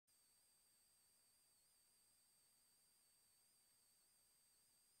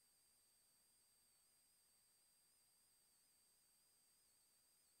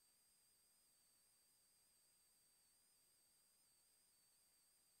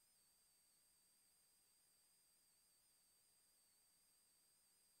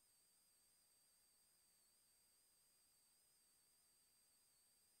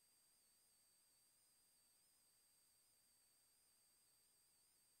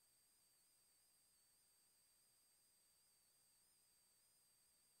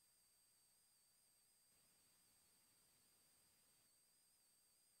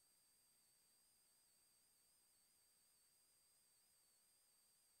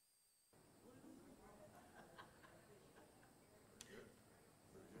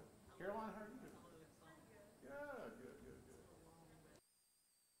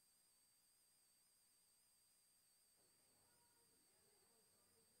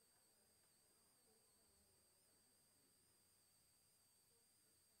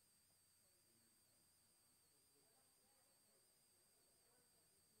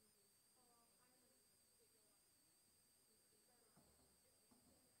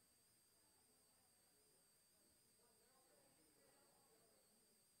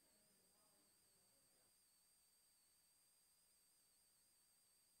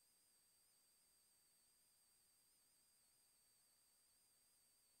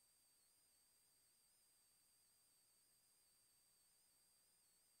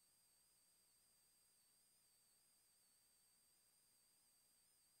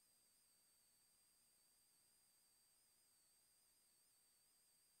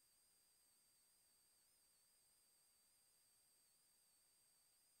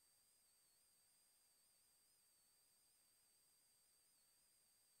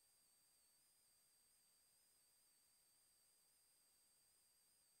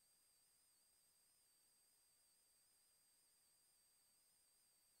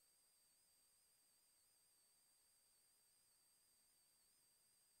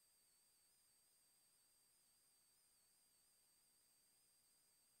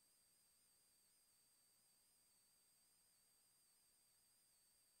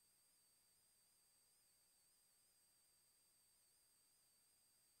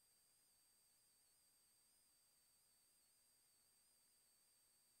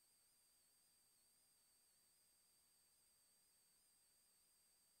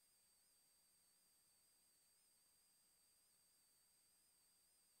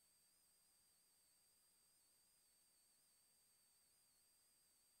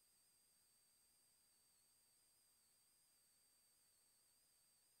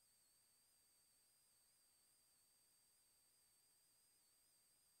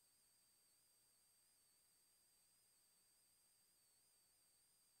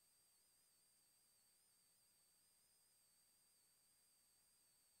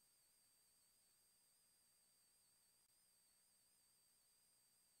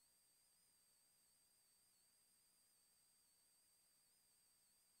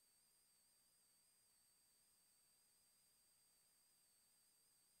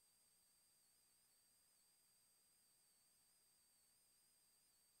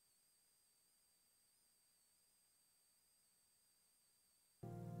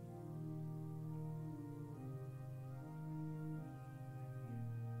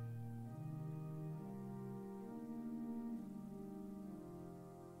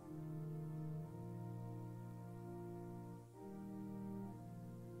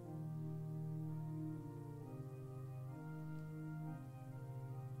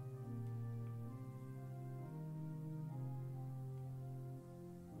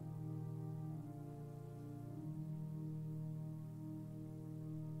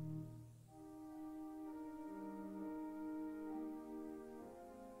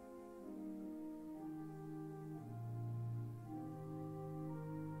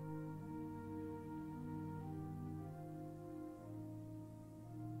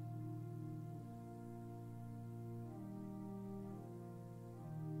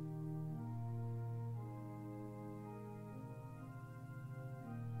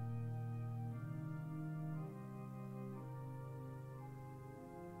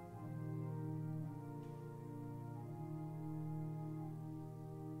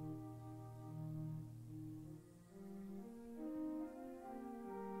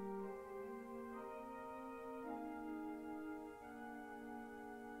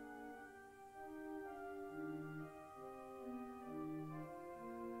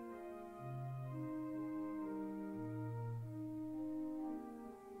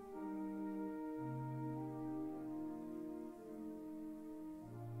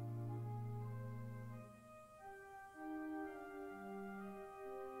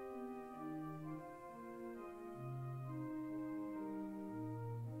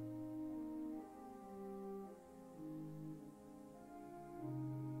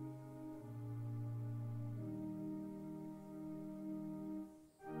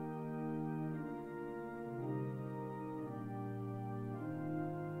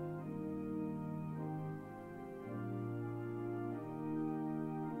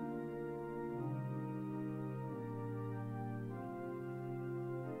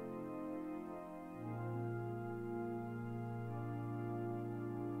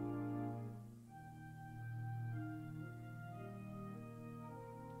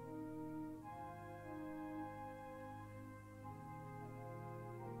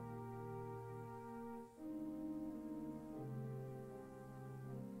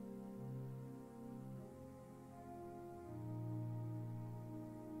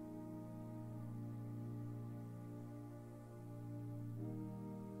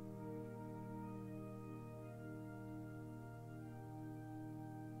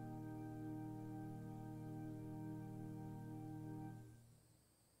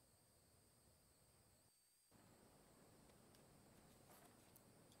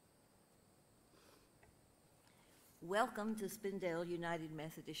Welcome to Spindale United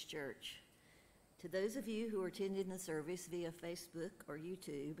Methodist Church. To those of you who are attending the service via Facebook or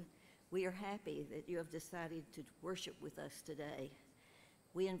YouTube, we are happy that you have decided to worship with us today.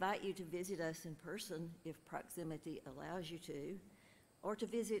 We invite you to visit us in person if proximity allows you to, or to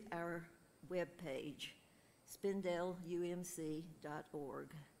visit our webpage, spindaleumc.org.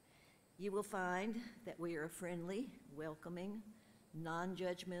 You will find that we are a friendly, welcoming,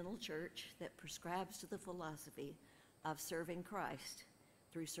 non-judgmental church that prescribes to the philosophy of serving Christ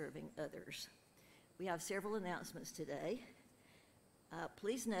through serving others. We have several announcements today.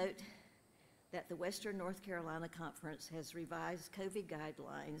 Please note that the Western North Carolina Conference has revised COVID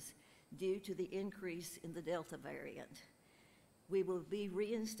guidelines due to the increase in the Delta variant. We will be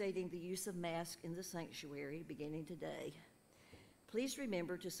reinstating the use of masks in the sanctuary beginning today. Please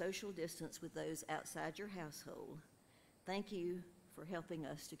remember to social distance with those outside your household. Thank you for helping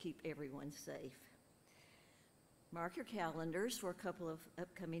us to keep everyone safe. Mark your calendars for a couple of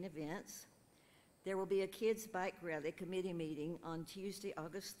upcoming events. There will be a kids' bike rally committee meeting on Tuesday,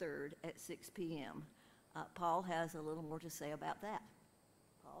 August 3rd at 6 p.m. Paul has a little more to say about that.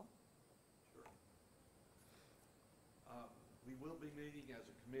 Paul? Sure. We will be meeting as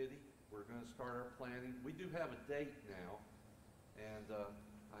a committee. We're going to start our planning. We do have a date now, and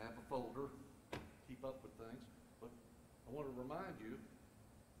I have a folder to keep up with things, but I want to remind you,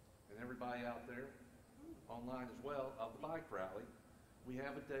 and everybody out there, online as well, of the bike rally. We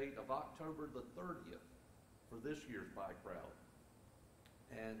have a date of October the 30th for this year's bike rally.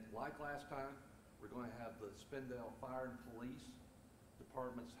 And like last time, we're going to have the Spindale Fire and Police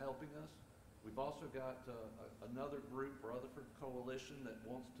departments helping us. We've also got another group, Rutherford Coalition, that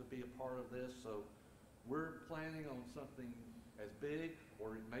wants to be a part of this. So we're planning on something as big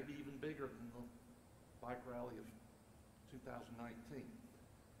or maybe even bigger than the bike rally of 2019.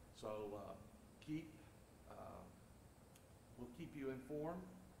 So we'll keep you informed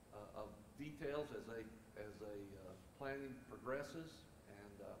of details as planning progresses,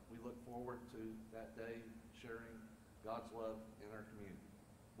 and we look forward to that day sharing God's love in our community,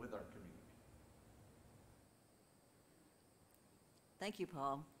 with our community. Thank you,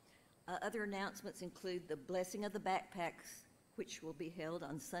 Paul. Other announcements include the blessing of the backpacks, which will be held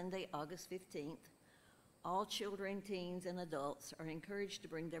on Sunday, August 15th. All children, teens, and adults are encouraged to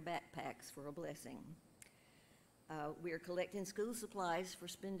bring their backpacks for a blessing. We are collecting school supplies for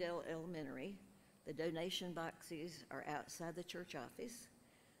Spindale Elementary. The donation boxes are outside the church office.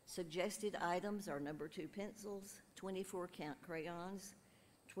 Suggested items are number 2 pencils, 24 count crayons,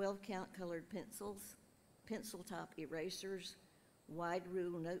 12 count colored pencils, pencil top erasers, wide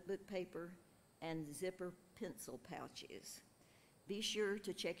rule notebook paper, and zipper pencil pouches. Be sure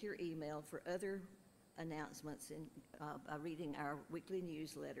to check your email for other announcements by reading our weekly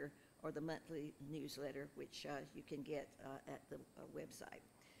newsletter or the monthly newsletter, which you can get at the website.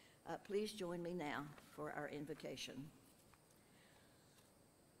 Please join me now for our invocation.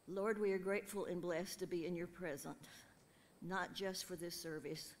 Lord, we are grateful and blessed to be in your presence, not just for this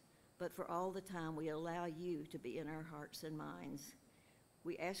service, but for all the time we allow you to be in our hearts and minds.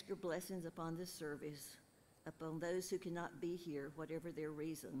 We ask your blessings upon this service, upon those who cannot be here, whatever their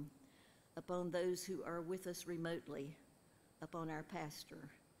reason, upon those who are with us remotely, upon our pastor.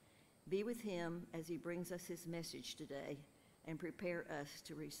 Be with him as he brings us his message today and prepare us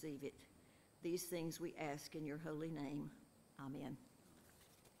to receive it. These things we ask in your holy name. Amen.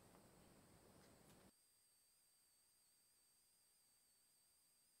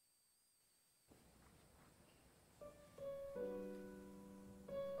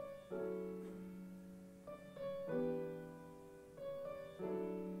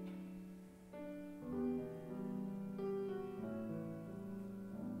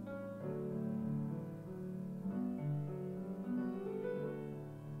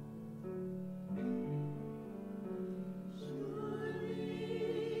 Surely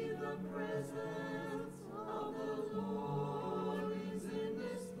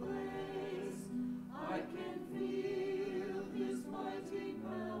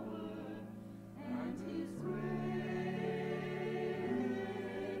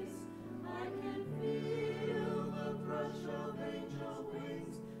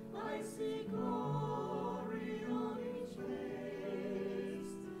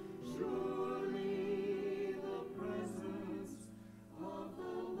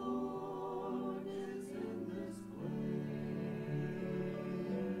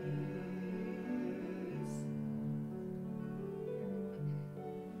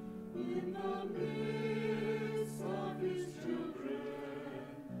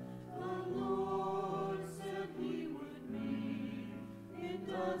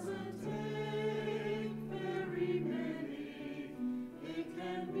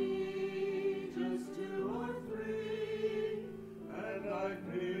I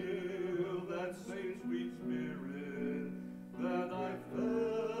feel that same sweet spirit that I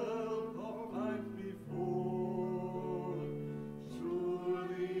felt of night before.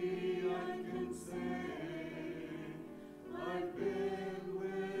 Surely I can say I've been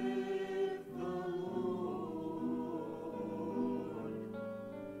with the Lord.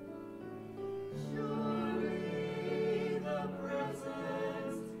 Surely the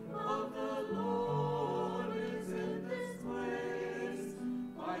presence of the Lord is in this place.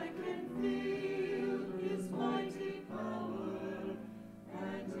 I can feel His mighty power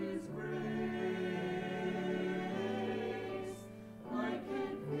and His grace. I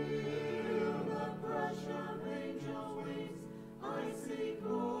can feel the brush of angels' wings. I see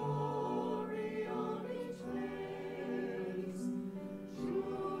glory on each face.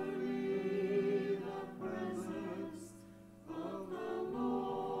 Surely the presence of the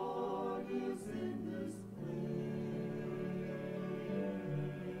Lord is in this place.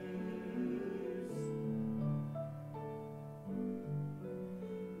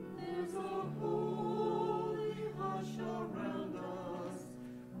 There's a holy hush around us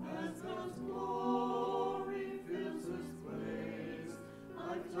as God's glory fills this place.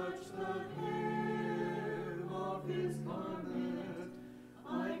 I've touched the hem of His garment.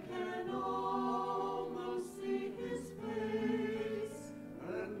 I can almost see His face,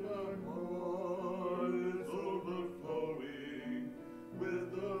 and my heart is overflowing with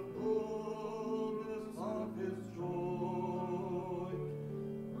the fullness of His joy.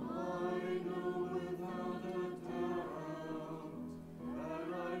 I know without a doubt that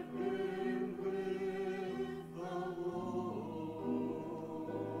I've been with the Lord.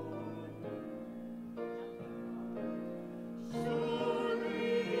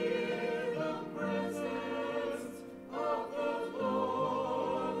 Surely the presence of the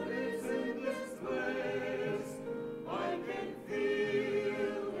Lord is in this place. I can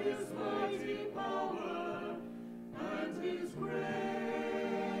feel His mighty power and His grace.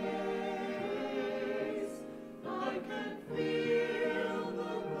 I can feel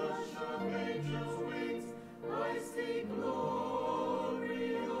the rush of angels' wings. I see glory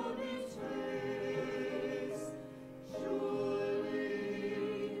on each face. Surely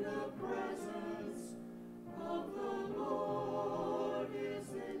the presence of the Lord is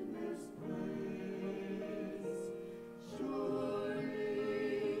in this place. Surely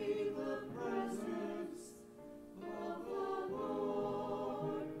the presence of the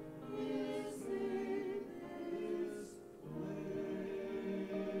Lord is in this place.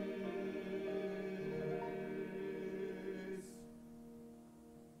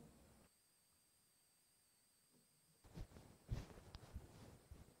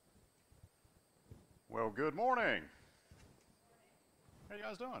 Well, good morning. How you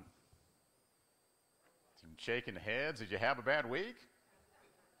guys doing? Some shaking heads. Did you have a bad week?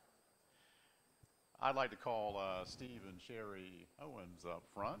 I'd like to call Steve and Sherry Owens up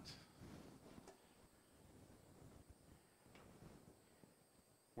front.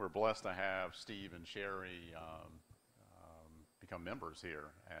 We're blessed to have Steve and Sherry become members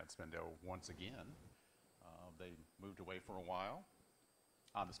here at Spindale once again. They moved away for a while.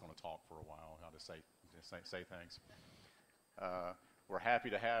 I'm just going to talk for a while, how to say things. We're happy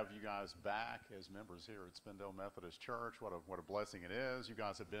to have you guys back as members here at Spindale Methodist Church. What a blessing it is. You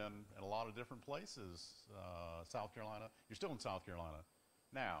guys have been in a lot of different places. South Carolina. You're still in South Carolina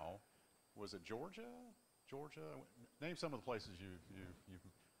now. Was it Georgia? Georgia? Name some of the places you've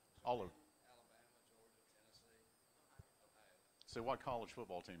all over. Alabama, Georgia, Tennessee, So what college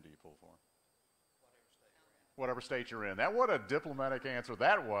football team do you pull for? whatever state you're in. Whatever state you're in. That, what a diplomatic answer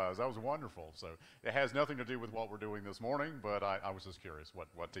that was. That was wonderful. So it has nothing to do with what we're doing this morning, but I was just curious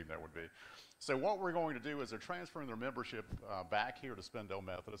what team that would be. So what we're going to do is they're transferring their membership back here to Spindale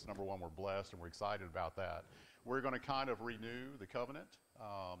Methodist. Number one, we're blessed and we're excited about that. We're going to kind of renew the covenant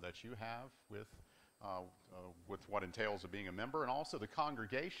that you have with what entails of being a member, and also the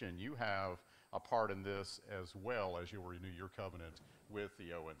congregation. You have a part in this as well as you'll renew your covenant with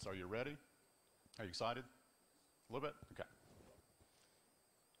the Owens. Are you ready? Are you excited? A little bit? Okay.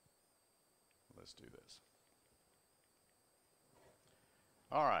 Let's do this.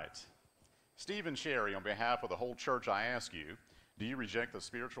 All right. Steve and Sherry, on behalf of the whole church, I ask you, do you reject the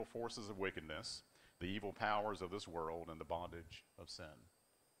spiritual forces of wickedness, the evil powers of this world, and the bondage of sin?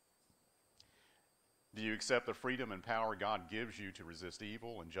 Do you accept the freedom and power God gives you to resist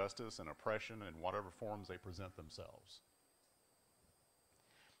evil, injustice, and oppression in whatever forms they present themselves?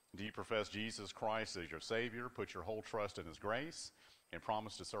 Do you profess Jesus Christ as your Savior, put your whole trust in His grace, and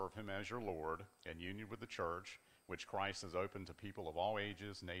promise to serve Him as your Lord in union with the church, which Christ has opened to people of all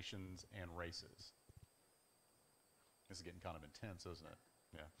ages, nations, and races? This is getting kind of intense, isn't it?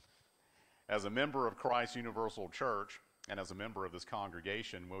 Yeah. As a member of Christ Universal Church and as a member of this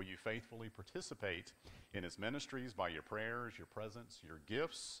congregation, will you faithfully participate in its ministries by your prayers, your presence, your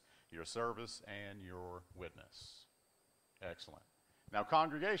gifts, your service, and your witness? Excellent. Now,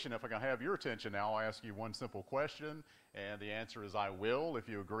 congregation, if I can have your attention now, I'll ask you one simple question, and the answer is I will if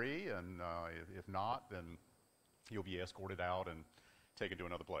you agree, and if not, then you'll be escorted out and taken to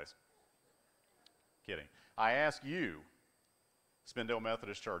another place. Kidding. I ask you, Spindale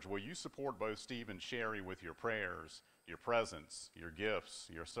Methodist Church, will you support both Steve and Sherry with your prayers, your presence, your gifts,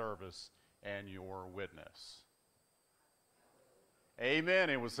 your service, and your witness? Amen.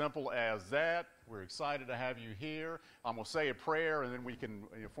 It was simple as that. We're excited to have you here. I'm going to say a prayer, and then we can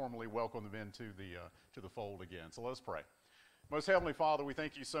formally welcome them into the fold again. So let's pray. Most Heavenly Father, we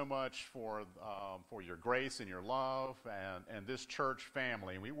thank you so much for your grace and your love and this church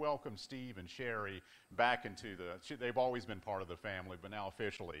family. And we welcome Steve and Sherry back into they've always been part of the family, but now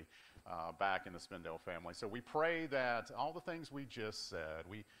officially back in the Spindale family. So we pray that all the things we just said,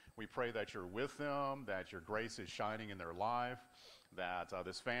 we pray that you're with them, that your grace is shining in their life, that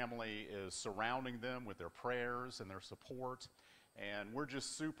this family is surrounding them with their prayers and their support. And we're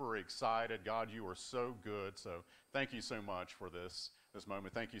just super excited. God, you are so good. So thank you so much for this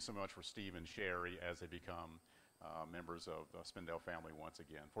moment. Thank you so much for Steve and Sherry as they become members of the Spindale family once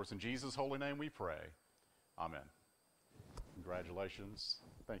again. For it's in Jesus' holy name we pray. Amen. Congratulations.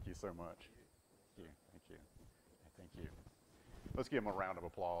 Thank you so much. Thank you. Thank you. Thank you. Let's give them a round of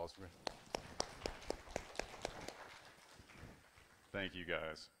applause. Thank you,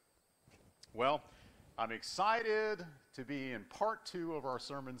 guys. Well, I'm excited to be in part 2 of our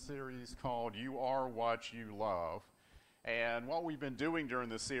sermon series called You Are What You Love. And what we've been doing during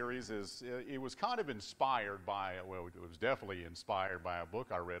this series is, it was kind of inspired by, well, it was definitely inspired by a book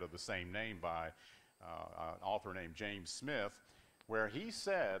I read of the same name by an author named James Smith, where he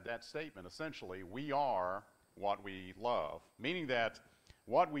said that statement, essentially, we are what we love, meaning that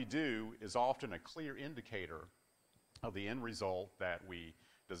what we do is often a clear indicator of the end result that we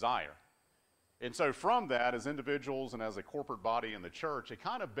desire. And so from that, as individuals and as a corporate body in the church, it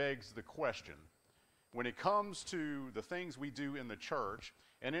kind of begs the question, when it comes to the things we do in the church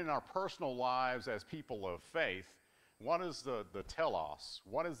and in our personal lives as people of faith, what is the telos?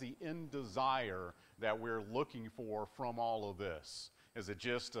 What is the end desire that we're looking for from all of this? Is it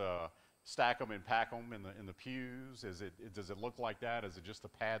just stack them and pack them in the pews? Does it look like that? Is it just to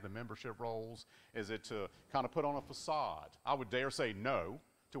pad the membership rolls? Is it to kind of put on a facade? I would dare say no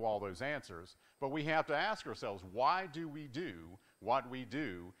to all those answers, but we have to ask ourselves, why do we do what we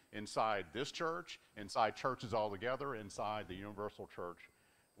do inside this church, inside churches altogether, inside the universal church,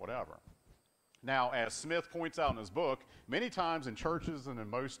 whatever? Now, as Smith points out in his book, many times in churches and in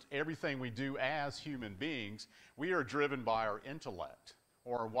most everything we do as human beings, we are driven by our intellect,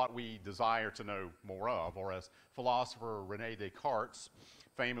 or what we desire to know more of, or as philosopher René Descartes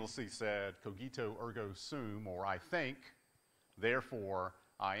famously said, cogito ergo sum, or I think, therefore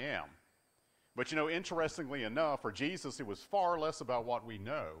I am. But interestingly enough, for Jesus, it was far less about what we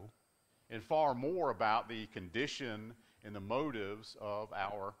know and far more about the condition and the motives of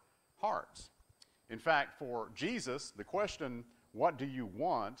our hearts. In fact, for Jesus, the question, what do you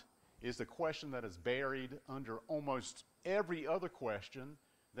want, is the question that is buried under almost every other question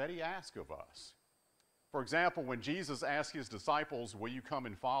that he asks of us. For example, when Jesus asked his disciples, will you come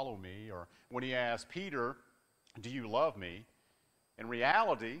and follow me? Or when he asked Peter, do you love me? In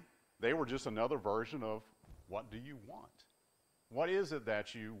reality, they were just another version of, what do you want? What is it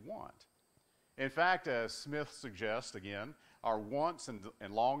that you want? In fact, as Smith suggests again, our wants and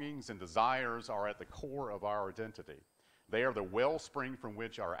longings and desires are at the core of our identity. They are the wellspring from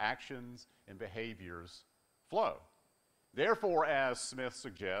which our actions and behaviors flow. Therefore, as Smith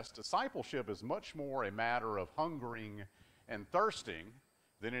suggests, discipleship is much more a matter of hungering and thirsting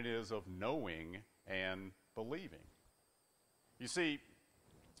than it is of knowing and believing. You see,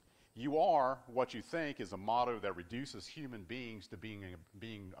 you are what you think is a motto that reduces human beings to being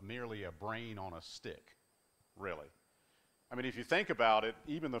merely a brain on a stick, really. I mean, if you think about it,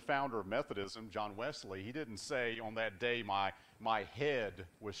 even the founder of Methodism, John Wesley, he didn't say on that day, my head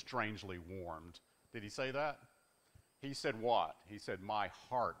was strangely warmed. Did he say that? He said what? He said, my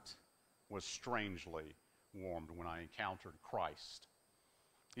heart was strangely warmed when I encountered Christ.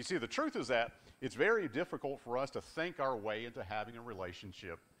 You see, the truth is that it's very difficult for us to think our way into having a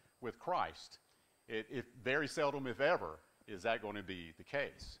relationship with Christ. It very seldom, if ever, is that going to be the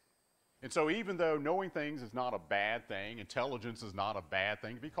case. And so even though knowing things is not a bad thing, intelligence is not a bad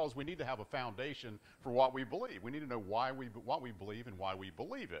thing, because we need to have a foundation for what we believe. We need to know what we believe and why we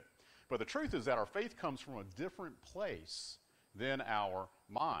believe it. But the truth is that our faith comes from a different place than our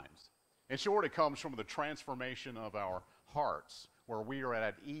minds. In short, it comes from the transformation of our hearts, where we are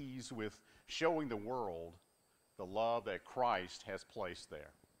at ease with showing the world the love that Christ has placed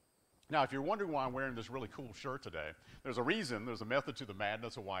there. Now, if you're wondering why I'm wearing this really cool shirt today, there's a reason, there's a method to the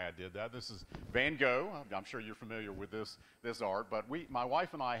madness of why I did that. This is Van Gogh. I'm sure you're familiar with this art, but my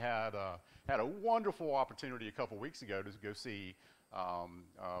wife and I had a wonderful opportunity a couple weeks ago to go see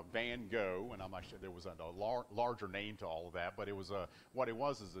Van Gogh, and I'm not sure there was a larger name to all of that, but it was what it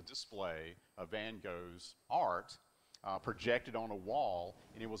was is a display of Van Gogh's art projected on a wall,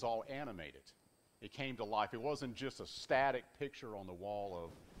 and it was all animated. It came to life. It wasn't just a static picture on the wall of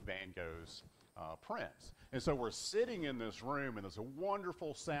Van Gogh's prints. And so we're sitting in this room, and there's a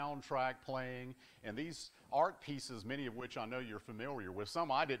wonderful soundtrack playing, and these art pieces, many of which I know you're familiar with,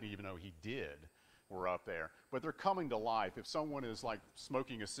 some I didn't even know he did, were up there. But they're coming to life. If someone is like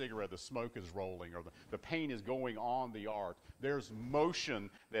smoking a cigarette, the smoke is rolling, or the paint is going on the art. There's motion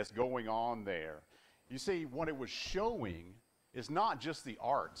that's going on there. You see, what it was showing is not just the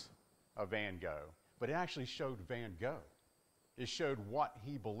art of Van Gogh, but it actually showed Van Gogh. It showed what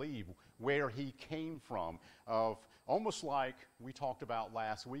he believed, where he came from, of almost like we talked about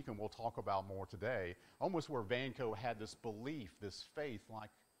last week, and we'll talk about more today, almost where Van Gogh had this belief, this faith like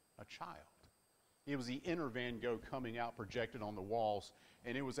a child. It was the inner Van Gogh coming out, projected on the walls,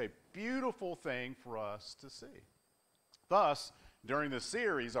 and it was a beautiful thing for us to see. Thus, during this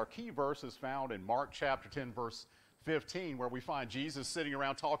series, our key verse is found in Mark chapter 10, verse 15, where we find Jesus sitting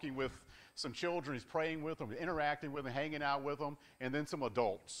around talking with some children. He's praying with them, interacting with them, hanging out with them, and then some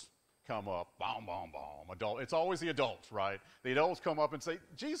adults come up. Boom, boom, boom. It's always the adults, right? The adults come up and say,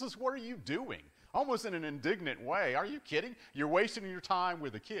 Jesus, what are you doing? Almost in an indignant way. Are you kidding? You're wasting your time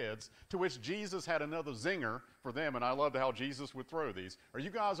with the kids, to which Jesus had another zinger for them, and I loved how Jesus would throw these. Are you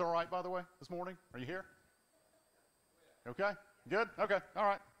guys all right, by the way, this morning? Are you here? Okay? Good? Okay. All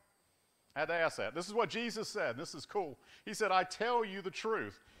right. I had to ask that. This is what Jesus said. This is cool. He said, I tell you the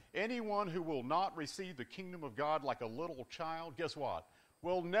truth. Anyone who will not receive the kingdom of God like a little child, guess what?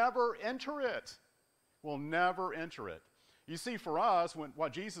 Will never enter it. Will never enter it. You see, for us,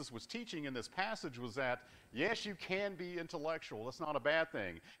 what Jesus was teaching in this passage was that, yes, you can be intellectual. That's not a bad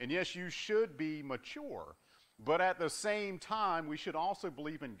thing. And yes, you should be mature. But at the same time, we should also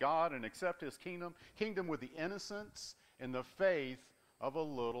believe in God and accept his kingdom with the innocence and the faith of a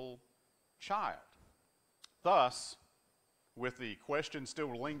little child. Thus, with the question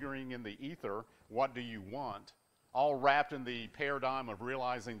still lingering in the ether, what do you want? All wrapped in the paradigm of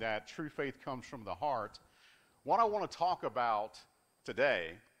realizing that true faith comes from the heart. What I want to talk about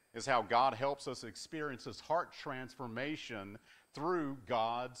today is how God helps us experience this heart transformation through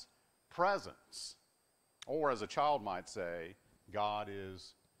God's presence. Or as a child might say, God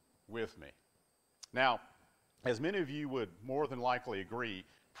is with me. Now, as many of you would more than likely agree,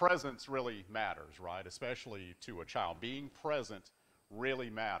 presence really matters, right? Especially to a child. Being present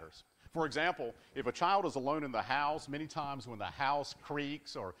really matters. For example, if a child is alone in the house, many times when the house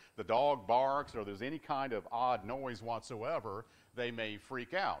creaks or the dog barks or there's any kind of odd noise whatsoever, they may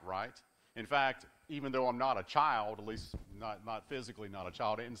freak out, right? In fact, even though I'm not a child, at least not physically not a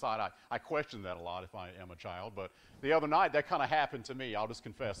child, inside I question that a lot if I am a child. But the other night, that kind of happened to me. I'll just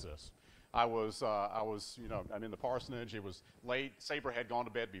confess this. I'm in the parsonage. It was late. Sabre had gone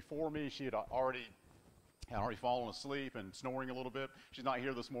to bed before me. She had already fallen asleep and snoring a little bit. She's not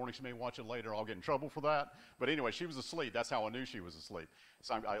here this morning. She may watch it later. I'll get in trouble for that. But anyway, she was asleep. That's how I knew she was asleep.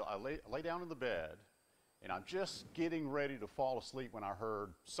 So I lay down in the bed, and I'm just getting ready to fall asleep when I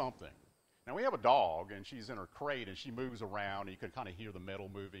heard something. Now, we have a dog, and she's in her crate, and she moves around, and you could kind of hear the metal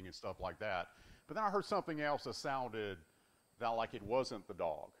moving and stuff like that. But then I heard something else that sounded like it wasn't the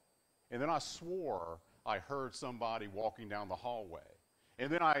dog. And then I swore I heard somebody walking down the hallway. And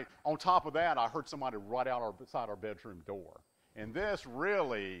then on top of that, I heard somebody right outside our bedroom door. And this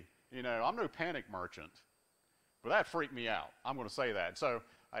really, I'm no panic merchant, but that freaked me out. I'm going to say that. So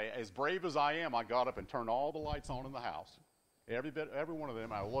as brave as I am, I got up and turned all the lights on in the house. Every one of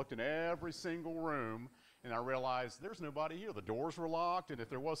them. I looked in every single room, and I realized there's nobody here. The doors were locked, and if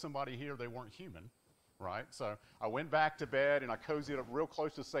there was somebody here, they weren't human. Right? So I went back to bed, and I cozied up real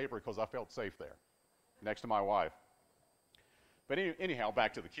close to Sabre because I felt safe there, next to my wife. But anyhow,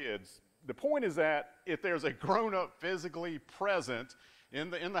 back to the kids. The point is that if there's a grown-up physically present in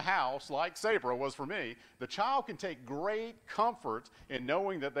the house, like Sabre was for me, the child can take great comfort in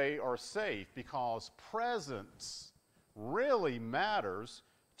knowing that they are safe because presence really matters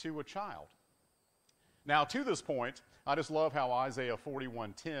to a child. Now, to this point, I just love how Isaiah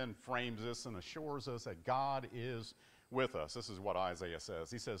 41:10 frames this and assures us that God is with us. This is what Isaiah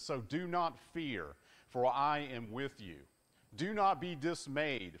says. He says, "So do not fear, for I am with you. Do not be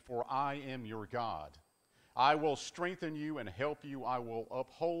dismayed, for I am your God. I will strengthen you and help you. I will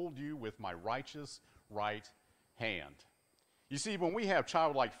uphold you with my righteous right hand." You see, when we have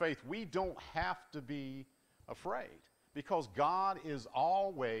childlike faith, we don't have to be afraid because God is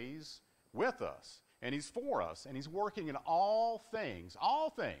always with us, and He's for us, and He's working in all things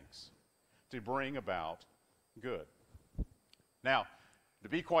to bring about good. Now, to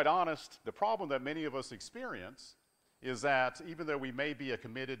be quite honest, the problem that many of us experience is that even though we may be a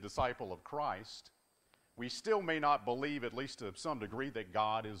committed disciple of Christ, we still may not believe, at least to some degree, that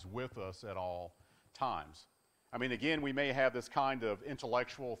God is with us at all times. I mean, again, we may have this kind of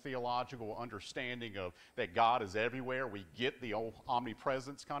intellectual, theological understanding of that God is everywhere. We get the old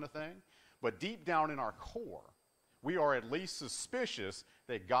omnipresence kind of thing. But deep down in our core, we are at least suspicious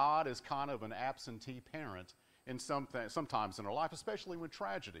that God is kind of an absentee parent in sometimes in our life, especially when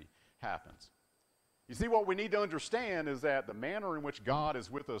tragedy happens. You see, what we need to understand is that the manner in which God is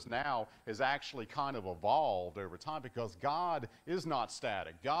with us now has actually kind of evolved over time because God is not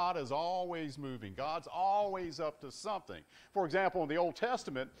static. God is always moving. God's always up to something. For example, in the Old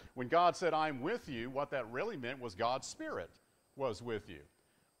Testament, when God said, "I'm with you," what that really meant was God's Spirit was with you.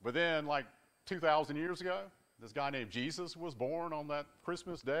 But then, like 2,000 years ago, this guy named Jesus was born on that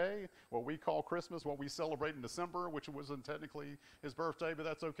Christmas day, what we call Christmas, what we celebrate in December, which wasn't technically his birthday, but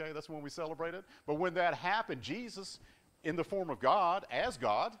that's okay. That's when we celebrate it. But when that happened, Jesus, in the form of God, as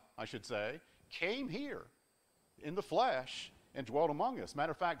God, I should say, came here in the flesh and dwelt among us.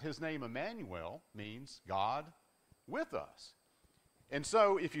 Matter of fact, his name Emmanuel means God with us. And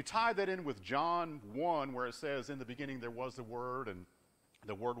so if you tie that in with John 1, where it says, "In the beginning there was the Word, and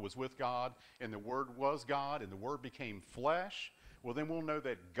the Word was with God, and the Word was God, and the Word became flesh," well, then we'll know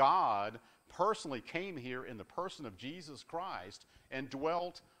that God personally came here in the person of Jesus Christ and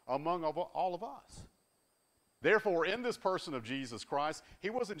dwelt among all of us. Therefore, in this person of Jesus Christ,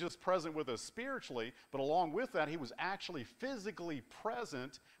 He wasn't just present with us spiritually, but along with that, He was actually physically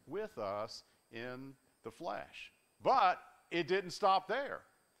present with us in the flesh. But it didn't stop there.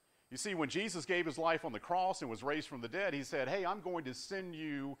 You see, when Jesus gave His life on the cross and was raised from the dead, He said, "Hey, I'm going to send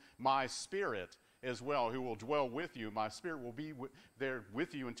you my Spirit as well, who will dwell with you. My Spirit will be there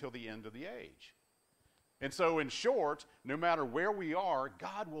with you until the end of the age." And so, in short, no matter where we are,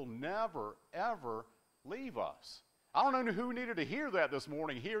 God will never, ever leave us. I don't know who needed to hear that this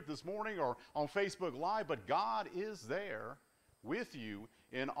morning, or on Facebook Live, but God is there with you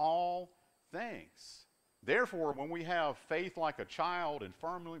in all things. Therefore, when we have faith like a child and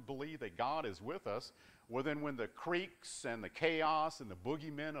firmly believe that God is with us, well then when the creaks and the chaos and the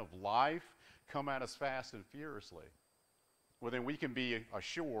boogeymen of life come at us fast and furiously, well then we can be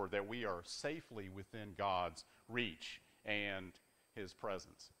assured that we are safely within God's reach and His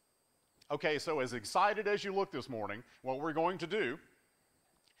presence. Okay, so as excited as you look this morning, what we're going to do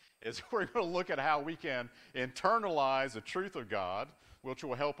is we're going to look at how we can internalize the truth of God, which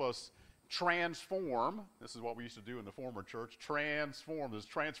will help us transform. This is what we used to do in the former church. Transform, this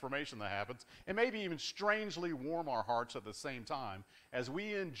transformation that happens, and maybe even strangely warm our hearts at the same time as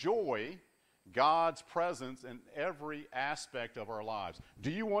we enjoy God's presence in every aspect of our lives.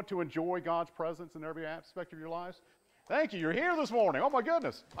 Do you want to enjoy God's presence in every aspect of your lives? Thank you. You're here this morning. Oh my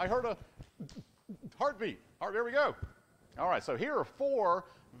goodness. I heard a heartbeat. There we go. All right, so here are 4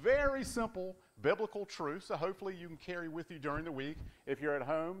 very simple biblical truths that hopefully you can carry with you during the week. If you're at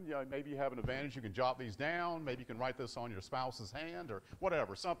home, maybe you have an advantage. You can jot these down. Maybe you can write this on your spouse's hand or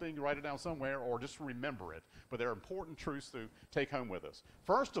whatever, something. You write it down somewhere or just remember it. But they're important truths to take home with us.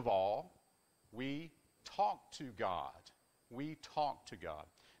 First of all, we talk to God. We talk to God.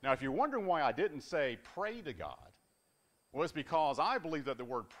 Now, if you're wondering why I didn't say pray to God, well, it's because I believe that the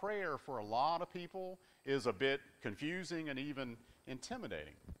word prayer for a lot of people is a bit confusing and even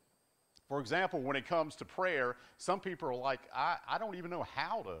intimidating. For example, when it comes to prayer, some people are like, I don't even know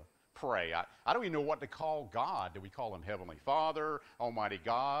how to pray. I don't even know what to call God. Do we call Him Heavenly Father, Almighty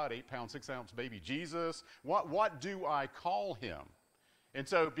God, 8-pound, 6-ounce baby Jesus? What do I call Him? And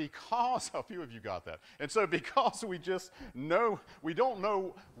so because, a few of you got that. And so because we just know, we don't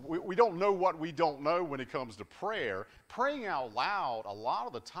know what we don't know when it comes to prayer, praying out loud a lot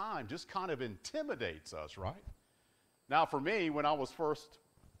of the time just kind of intimidates us, right? Now for me, when I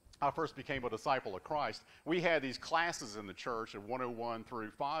first became a disciple of Christ, we had these classes in the church at 101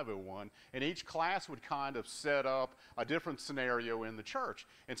 through 501, and each class would kind of set up a different scenario in the church.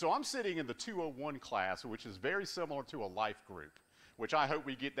 And so I'm sitting in the 201 class, which is very similar to a life group, which I hope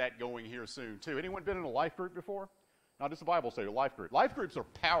we get that going here soon too. Anyone been in a life group before? Not just a Bible study, a life group. Life groups are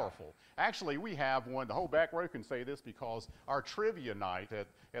powerful. Actually, we have one, the whole back row can say this, because our trivia night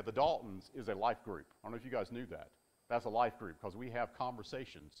at the Daltons is a life group. I don't know if you guys knew that. That's a life group, because we have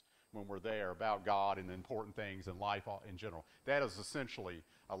conversations when we're there about God and important things in life in general. That is essentially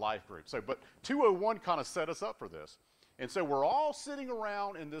a life group. So, but 201 kind of set us up for this. And so we're all sitting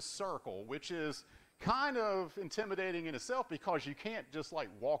around in this circle, which is kind of intimidating in itself, because you can't just like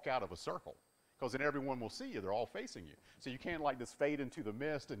walk out of a circle, because then everyone will see you. They're all facing you. So you can't like just fade into the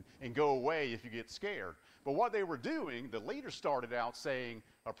mist and go away if you get scared. But what they were doing, the leader started out saying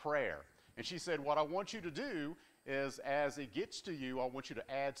a prayer. And she said, what I want you to do is, as it gets to you, I want you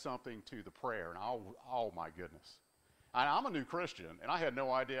to add something to the prayer. And oh my goodness. I'm a new Christian, and I had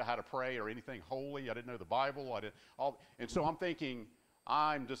no idea how to pray or anything holy. I didn't know the Bible. And so I'm thinking,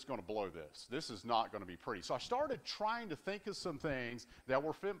 I'm just going to blow this. This is not going to be pretty. So I started trying to think of some things that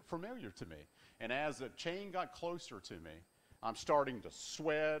were familiar to me. And as the chain got closer to me, I'm starting to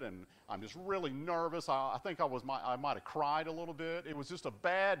sweat, and I'm just really nervous. I think I might have cried a little bit. It was just a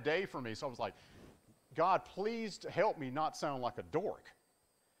bad day for me. So I was like, God, please help me not sound like a dork.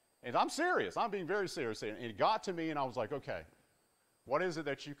 And I'm serious. I'm being very serious. And it got to me, and I was like, okay, what is it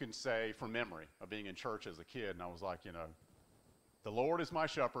that you can say from memory of being in church as a kid? And I was like, the Lord is my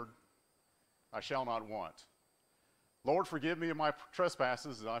shepherd, I shall not want. Lord, forgive me of my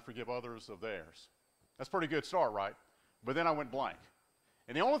trespasses, and I forgive others of theirs. That's a pretty good start, right? But then I went blank.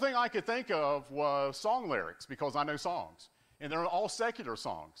 And the only thing I could think of was song lyrics, because I know songs. And they're all secular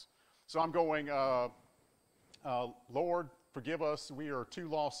songs. So I'm going, Lord, forgive us, we are two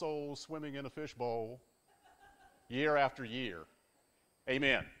lost souls swimming in a fishbowl year after year.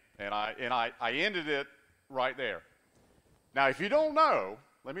 Amen. And I ended it right there. Now, if you don't know,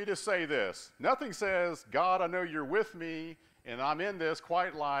 let me just say this. Nothing says, God, I know you're with me, and I'm in this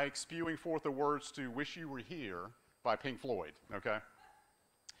quite like spewing forth the words to Wish You Were Here by Pink Floyd, okay?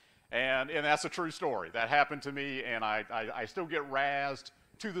 And that's a true story. That happened to me, and I still get razzed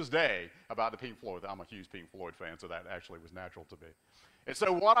to this day about the Pink Floyd. I'm a huge Pink Floyd fan, so that actually was natural to me. And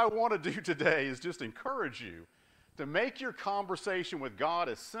so what I want to do today is just encourage you to make your conversation with God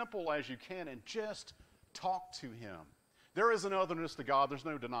as simple as you can and just talk to him. There is an otherness to God. There's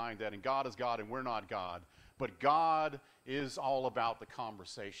no denying that. And God is God and we're not God. But God is all about the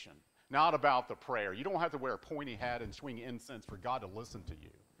conversation, not about the prayer. You don't have to wear a pointy hat and swing incense for God to listen to you.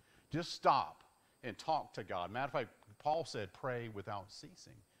 Just stop and talk to God. Matter of fact, Paul said pray without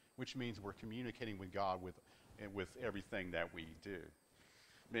ceasing, which means we're communicating with God with everything that we do.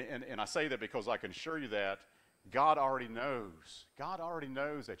 And I say that because I can assure you that God already knows. God already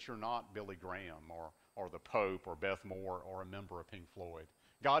knows that you're not Billy Graham or the Pope or Beth Moore or a member of Pink Floyd.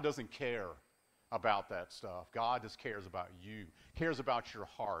 God doesn't care about that stuff. God just cares about you, cares about your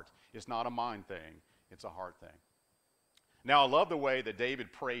heart. It's not a mind thing, it's a heart thing. Now, I love the way that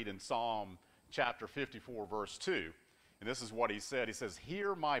David prayed in Psalm chapter 54, verse 2. And this is what he said. He says,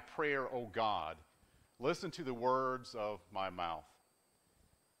 hear my prayer, O God. Listen to the words of my mouth.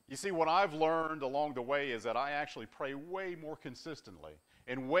 You see, what I've learned along the way is that I actually pray way more consistently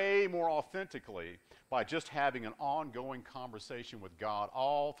and way more authentically by just having an ongoing conversation with God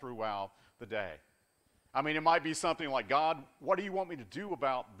all throughout the day. I mean, it might be something like, God, what do you want me to do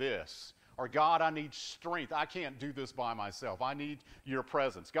about this? Or, God, I need strength. I can't do this by myself. I need your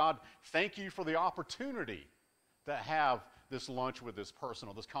presence. God, thank you for the opportunity to have this lunch with this person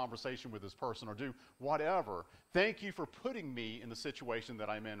or this conversation with this person or do whatever. Thank you for putting me in the situation that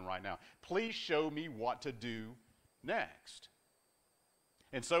I'm in right now. Please show me what to do next.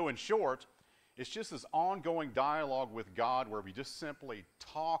 And so, in short, it's just this ongoing dialogue with God where we just simply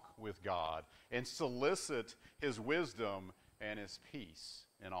talk with God and solicit his wisdom and his peace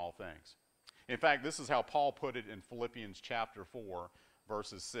in all things. In fact, this is how Paul put it in Philippians chapter 4,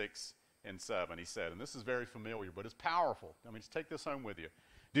 verses 6 and 7. He said, and this is very familiar, but it's powerful. I mean, just take this home with you.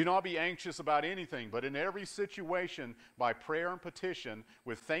 Do not be anxious about anything, but in every situation, by prayer and petition,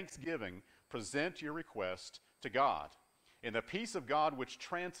 with thanksgiving, present your request to God. And the peace of God, which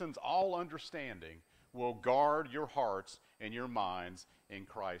transcends all understanding, will guard your hearts and your minds in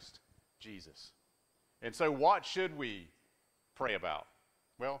Christ Jesus. And so what should we pray about?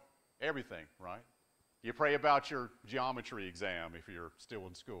 Well, everything, right? You pray about your geometry exam if you're still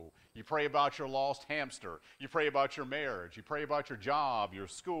in school. You pray about your lost hamster. You pray about your marriage. You pray about your job, your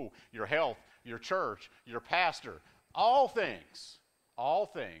school, your health, your church, your pastor. All things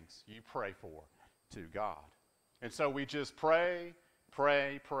you pray for to God. And so we just pray,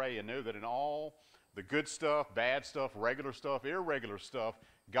 and know that in all the good stuff, bad stuff, regular stuff, irregular stuff,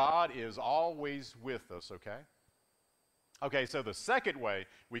 God is always with us, okay? Okay, so the second way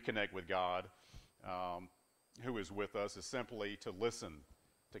we connect with God who is with us is simply to listen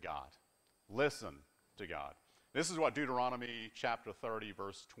to God. Listen to God. This is what Deuteronomy chapter 30,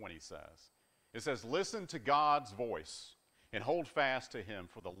 verse 20 says. It says, listen to God's voice and hold fast to him,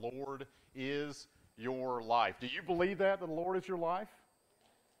 for the Lord is your life. Do you believe that the Lord is your life?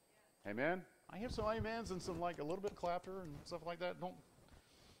 Amen? I hear some amens and some like a little bit of clapper and stuff like that.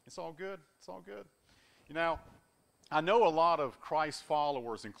 It's all good. It's all good. You know, I know a lot of Christ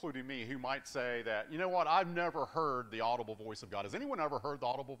followers, including me, who might say that, you know what, I've never heard the audible voice of God. Has anyone ever heard the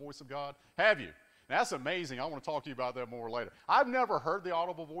audible voice of God? Have you? That's amazing. I want to talk to you about that more later. I've never heard the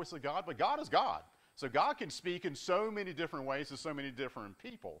audible voice of God, but God is God. So God can speak in so many different ways to so many different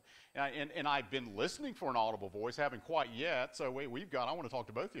people. And I've been listening for an audible voice, haven't quite yet. So I want to talk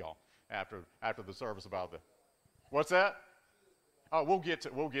to both of y'all after the service about that. What's that? Oh, we'll get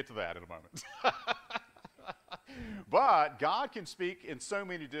to that in a moment. But God can speak in so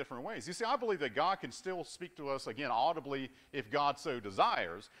many different ways. You see, I believe that God can still speak to us, again, audibly if God so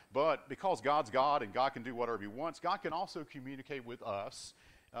desires. But because God's God and God can do whatever he wants, God can also communicate with us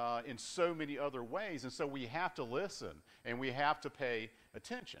in so many other ways. And so we have to listen and we have to pay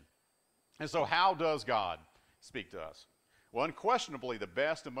attention. And so how does God speak to us? Well, unquestionably, the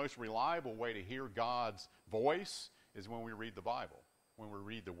best and most reliable way to hear God's voice is when we read the Bible, when we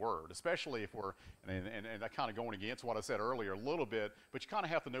read the Word, especially if we're, and kind of going against what I said earlier a little bit, but you kind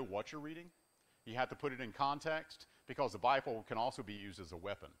of have to know what you're reading. You have to put it in context, because the Bible can also be used as a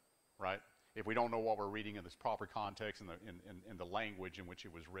weapon, right? If we don't know what we're reading in this proper context and in the language in which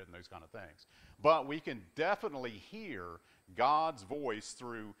it was written, those kind of things. But we can definitely hear God's voice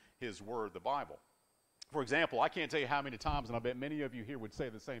through his Word, the Bible. For example, I can't tell you how many times, and I bet many of you here would say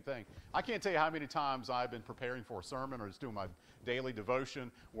the same thing, I can't tell you how many times I've been preparing for a sermon or just doing my daily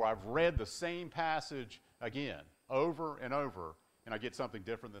devotion where I've read the same passage again, over and over, and I get something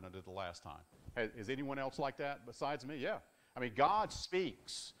different than I did the last time. Is anyone else like that besides me? Yeah. I mean, God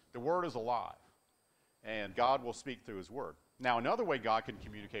speaks. The Word is alive, and God will speak through his Word. Now, another way God can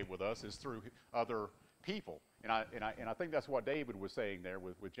communicate with us is through other people, and I think that's what David was saying there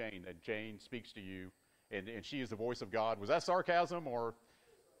with Jane, that Jane speaks to you, and she is the voice of God. Was that sarcasm or?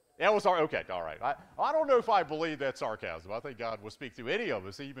 That was okay. All right. I don't know if I believe that's sarcasm. I think God will speak through any of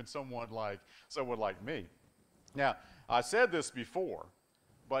us, even someone like me. Now, I said this before,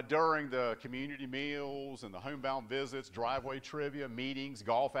 but during the community meals and the homebound visits, driveway trivia, meetings,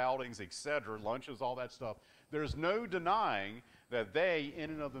 golf outings, etc., lunches, all that stuff, there's no denying that they, in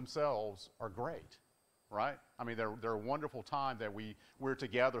and of themselves, are great, right? I mean, they're a wonderful time that we're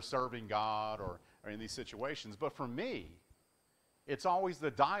together serving God or in these situations. But for me, it's always the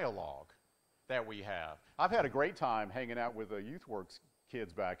dialogue that we have. I've had a great time hanging out with the YouthWorks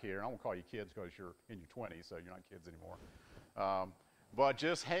kids back here. I won't call you kids because you're in your 20s, so you're not kids anymore. But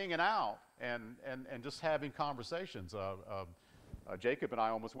just hanging out and just having conversations. Jacob and I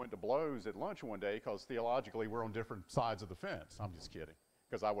almost went to blows at lunch one day because theologically we're on different sides of the fence. I'm just kidding,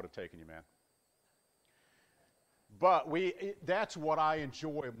 because I would have taken you, man. But that's what I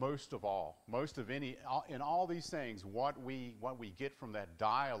enjoy most of all. Most of any, in all these things, what we get from that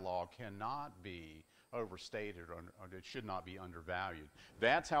dialogue cannot be overstated, or it should not be undervalued.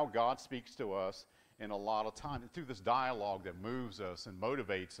 That's how God speaks to us in a lot of time, through this dialogue that moves us and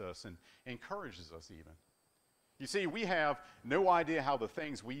motivates us and encourages us even. You see, we have no idea how the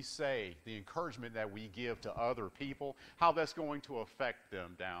things we say, the encouragement that we give to other people, how that's going to affect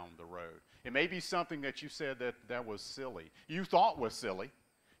them down the road. It may be something that you said that was silly. You thought was silly.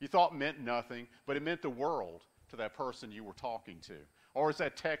 You thought meant nothing, but it meant the world to that person you were talking to. Or it's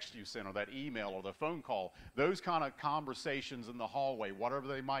that text you sent, or that email, or the phone call, those kind of conversations in the hallway, whatever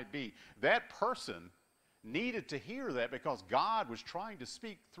they might be. That person needed to hear that because God was trying to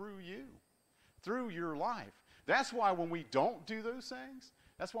speak through you, through your life. That's why when we don't do those things,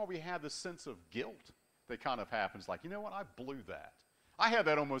 that's why we have this sense of guilt that kind of happens. Like, you know what, I blew that. I have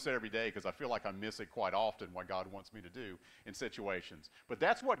that almost every day because I feel like I miss it quite often, what God wants me to do in situations. But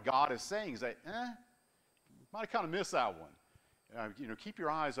that's what God is saying, is that, might have kind of missed that one. Keep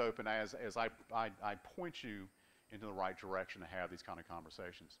your eyes open as I point you into the right direction to have these kind of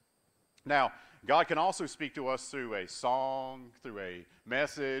conversations. Now, God can also speak to us through a song, through a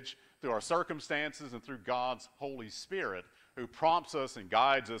message, through our circumstances, and through God's Holy Spirit, who prompts us and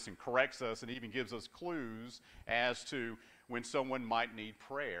guides us and corrects us and even gives us clues as to when someone might need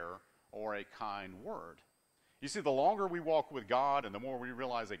prayer or a kind word. You see, the longer we walk with God and the more we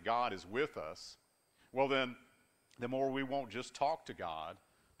realize that God is with us, well then, the more we won't just talk to God,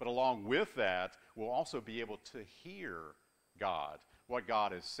 but along with that, we'll also be able to hear God, what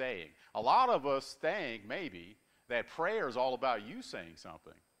God is saying. A lot of us think, maybe, that prayer is all about you saying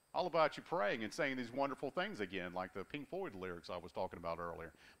something. all about you praying and saying these wonderful things again, like the Pink Floyd lyrics I was talking about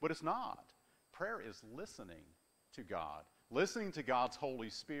earlier. But it's not. Prayer is listening to God, listening to God's Holy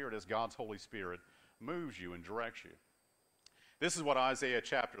Spirit as God's Holy Spirit moves you and directs you. This is what Isaiah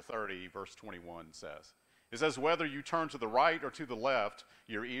chapter 30, verse 21 says. It says, whether you turn to the right or to the left,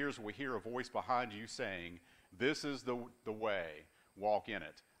 your ears will hear a voice behind you saying, this is the way, walk in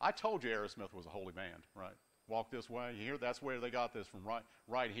it. I told you Aerosmith was a holy band, right? Walk this way. You hear? That's where they got this from,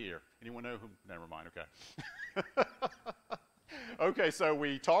 right here. Anyone know who? Never mind, okay. Okay, so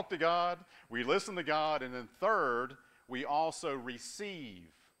we talk to God, we listen to God, and then third, we also receive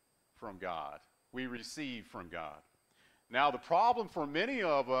from God. We receive from God. Now, the problem for many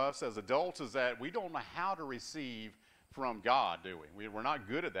of us as adults is that we don't know how to receive from God, do we? We're not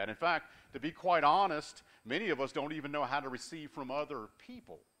good at that. In fact, to be quite honest, many of us don't even know how to receive from other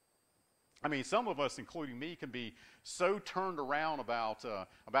people. I mean, some of us, including me, can be so turned around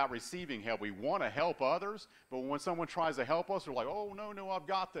about receiving help. We want to help others, but when someone tries to help us, we're like, oh, no, I've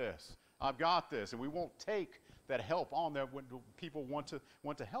got this. I've got this. And we won't take that help on that when people want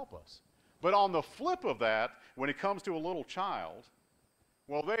to help us. But on the flip of that, when it comes to a little child,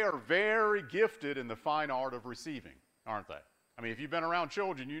 well, they are very gifted in the fine art of receiving, aren't they? I mean, if you've been around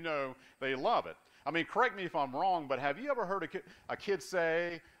children, you know they love it. I mean, correct me if I'm wrong, but have you ever heard a kid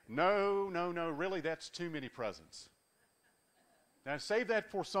say, no, really, that's too many presents? Now, save that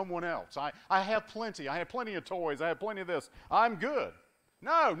for someone else. I have plenty. I have plenty of toys. I have plenty of this. I'm good.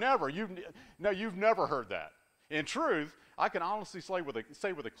 No, never. You've never heard that. In truth, I can honestly say with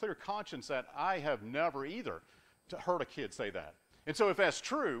a clear conscience that I have never either heard a kid say that. And so if that's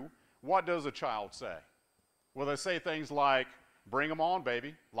true, what does a child say? Well, they say things like, bring them on,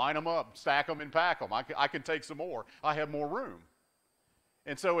 baby. Line them up, stack them, and pack them. I can take some more. I have more room.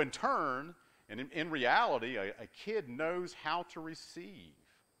 And so in turn, and in reality, a kid knows how to receive.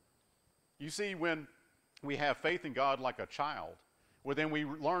 You see, when we have faith in God like a child, well, then we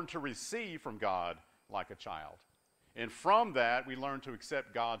learn to receive from God like a child. And from that, we learn to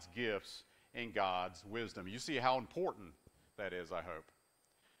accept God's gifts and God's wisdom. You see how important that is, I hope.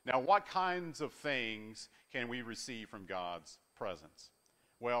 Now, what kinds of things can we receive from God's presence?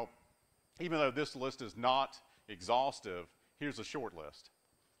 Well, even though this list is not exhaustive, here's a short list.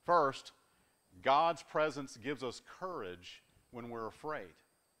 First, God's presence gives us courage when we're afraid.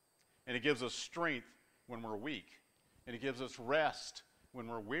 And it gives us strength when we're weak. And it gives us rest when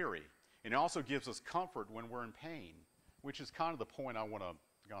we're weary. And it also gives us comfort when we're in pain, which is kind of the point I want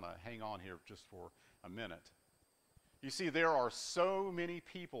to hang on here just for a minute. You see, there are so many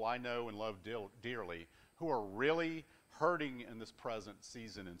people I know and love dearly who are really hurting in this present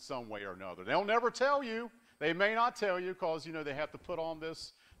season in some way or another. They'll never tell you. They may not tell you because, they have to put on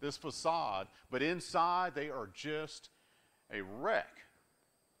this facade. But inside, they are just a wreck.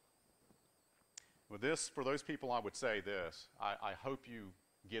 With this, for those people, I would say this. I hope you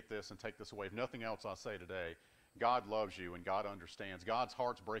get this and take this away. If nothing else I say today, God loves you and God understands. God's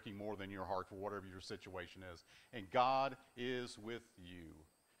heart's breaking more than your heart for whatever your situation is. And God is with you.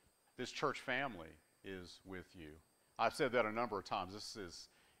 This church family is with you. I've said that a number of times. This is,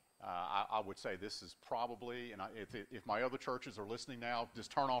 I would say this is probably, and if my other churches are listening now,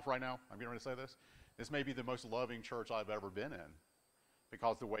 just turn off right now. I'm getting ready to say this. This may be the most loving church I've ever been in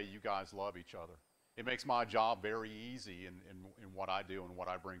because the way you guys love each other. It makes my job very easy in what I do and what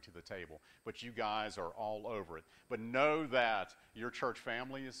I bring to the table. But you guys are all over it. But know that your church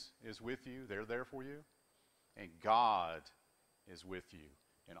family is with you. They're there for you. And God is with you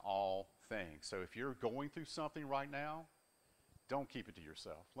in all things. So if you're going through something right now, don't keep it to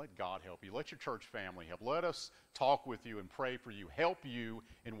yourself. Let God help you. Let your church family help. Let us talk with you and pray for you. Help you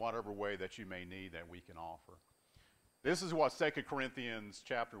in whatever way that you may need that we can offer. This is what 2 Corinthians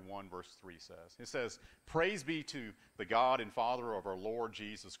chapter 1, verse 3 says. It says, praise be to the God and Father of our Lord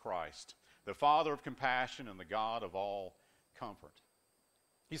Jesus Christ, the Father of compassion and the God of all comfort.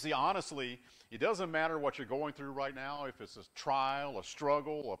 You see, honestly, it doesn't matter what you're going through right now, if it's a trial, a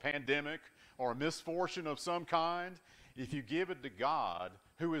struggle, a pandemic, or a misfortune of some kind. If you give it to God,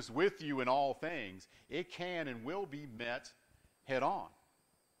 who is with you in all things, it can and will be met head on.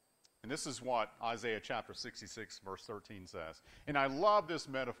 And this is what Isaiah chapter 66, verse 13 says. And I love this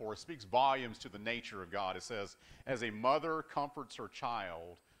metaphor. It speaks volumes to the nature of God. It says, as a mother comforts her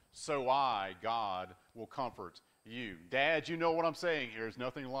child, so I, God, will comfort you. Dad, you know what I'm saying here. There's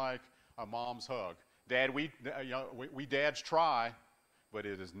nothing like a mom's hug. Dad, we dads try, but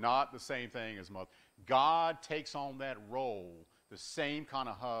it is not the same thing as mother. God takes on that role, the same kind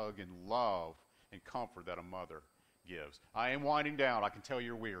of hug and love and comfort that a mother gives. I am winding down. I can tell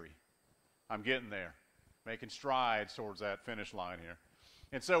you're weary. I'm getting there, making strides towards that finish line here.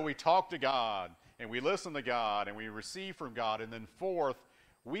 And so we talk to God, and we listen to God, and we receive from God. And then fourth,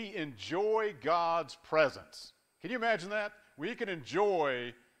 we enjoy God's presence. Can you imagine that? We can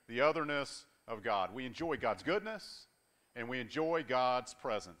enjoy the otherness of God. We enjoy God's goodness, and we enjoy God's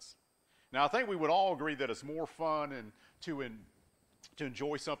presence. Now, I think we would all agree that it's more fun and to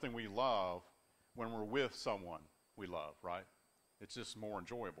enjoy something we love when we're with someone we love, right? It's just more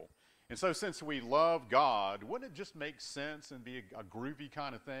enjoyable. And so since we love God, wouldn't it just make sense and be a groovy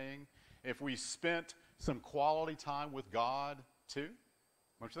kind of thing if we spent some quality time with God too?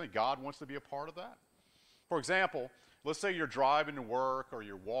 Don't you think God wants to be a part of that? For example, let's say you're driving to work or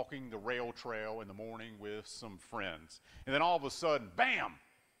you're walking the rail trail in the morning with some friends. And then all of a sudden, bam,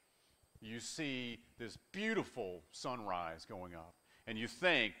 you see this beautiful sunrise going up. And you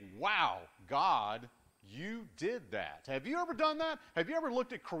think, wow, God, you did that. Have you ever done that? Have you ever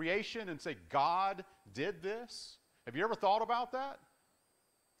looked at creation and say, God did this? Have you ever thought about that?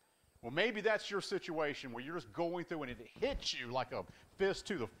 Well, maybe that's your situation where you're just going through and it hits you like a fist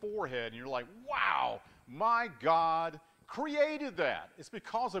to the forehead and you're like, wow, my God created that. It's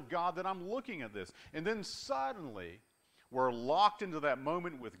because of God that I'm looking at this. And then suddenly we're locked into that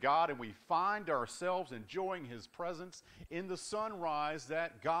moment with God and we find ourselves enjoying His presence in the sunrise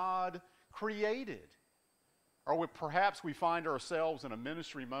that God created. Or perhaps we find ourselves in a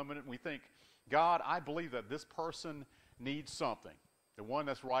ministry moment and we think, God, I believe that this person needs something. The one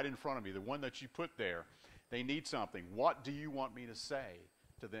that's right in front of me, the one that you put there, they need something. What do you want me to say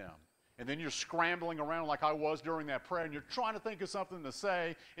to them? And then you're scrambling around like I was during that prayer and you're trying to think of something to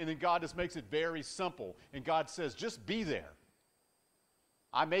say, and then God just makes it very simple. And God says, just be there.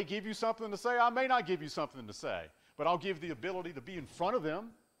 I may give you something to say, I may not give you something to say, but I'll give the ability to be in front of them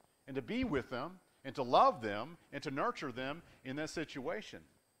and to be with them and to love them and to nurture them in that situation.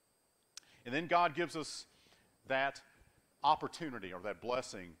 And then God gives us that opportunity or that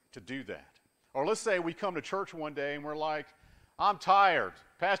blessing to do that. Or let's say we come to church one day and we're like, I'm tired.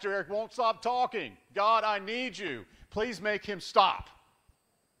 Pastor Eric won't stop talking. God, I need you. Please make him stop.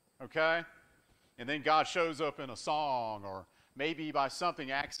 Okay? And then God shows up in a song, or maybe by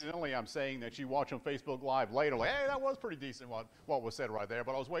something accidentally I'm saying that you watch on Facebook Live later, like, hey, that was pretty decent what was said right there,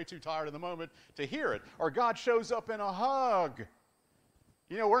 but I was way too tired in the moment to hear it. Or God shows up in a hug.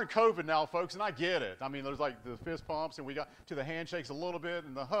 You know, we're in COVID now, folks, and I get it. I mean, there's like the fist pumps, and we got to the handshakes a little bit,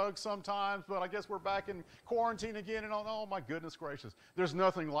 and the hugs sometimes, but I guess we're back in quarantine again, and oh my goodness gracious. There's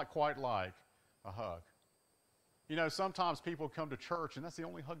nothing quite like a hug. You know, sometimes people come to church, and that's the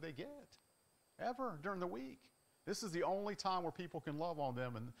only hug they get, ever, during the week. This is the only time where people can love on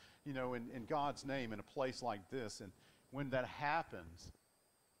them, and you know, in God's name, in a place like this. And when that happens,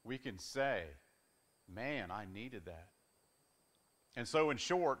 we can say, man, I needed that. And so in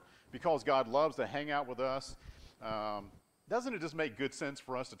short, because God loves to hang out with us, doesn't it just make good sense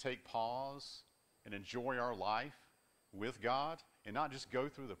for us to take pause and enjoy our life with God and not just go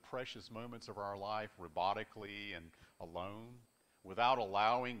through the precious moments of our life robotically and alone without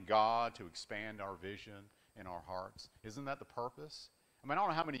allowing God to expand our vision in our hearts? Isn't that the purpose? I mean, I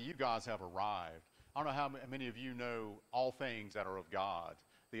don't know how many of you guys have arrived. I don't know how many of you know all things that are of God,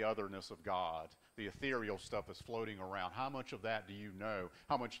 the otherness of God, the ethereal stuff that's floating around. How much of that do you know?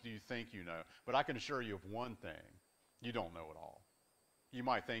 How much do you think you know? But I can assure you of one thing. You don't know it all. You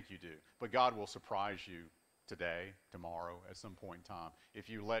might think you do, but God will surprise you today, tomorrow, at some point in time, if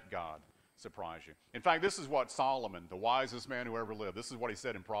you let God surprise you. In fact, this is what Solomon, the wisest man who ever lived, this is what he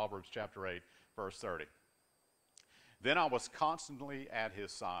said in Proverbs chapter 8, verse 30. Then I was constantly at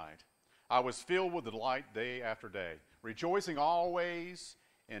his side. I was filled with delight day after day, rejoicing always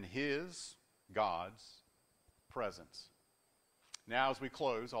in his, God's, presence. Now as we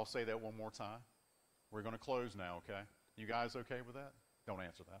close, I'll say that one more time. We're going to close now, okay? You guys okay with that? Don't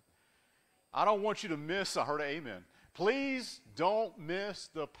answer that. I don't want you to miss, I heard an amen. Please don't miss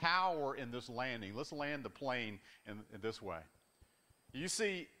the power in this landing. Let's land the plane in this way. You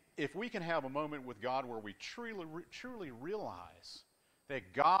see, if we can have a moment with God where we truly realize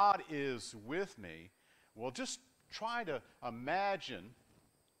that God is with me, well, just try to imagine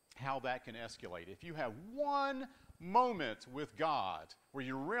how that can escalate. If you have one moment with God where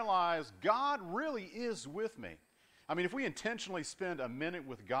you realize God really is with me. I mean, if we intentionally spend a minute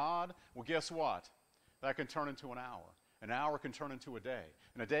with God, well, guess what? That can turn into an hour. An hour can turn into a day.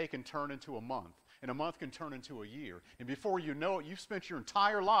 And a day can turn into a month. And a month can turn into a year. And before you know it, you've spent your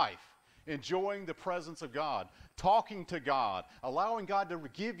entire life enjoying the presence of God, talking to God, allowing God to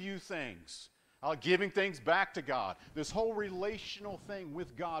give you things, giving things back to God. This whole relational thing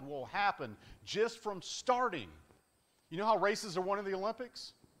with God will happen just from starting. You know how races are won in the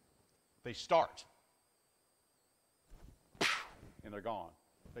Olympics? They start. And and they're gone.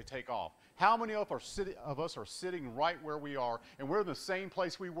 They take off. How many of us are sitting right where we are, and we're in the same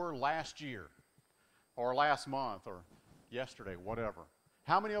place we were last year or last month or yesterday, whatever?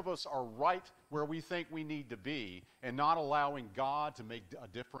 How many of us are right where we think we need to be and not allowing God to make a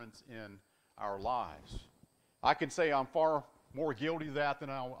difference in our lives? I can say I'm far more guilty of that than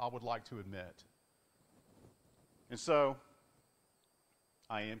I would like to admit. And so,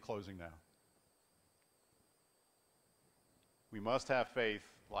 I am closing now. We must have faith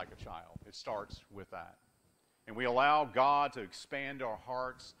like a child. It starts with that. And we allow God to expand our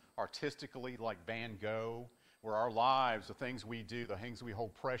hearts artistically like Van Gogh, where our lives, the things we do, the things we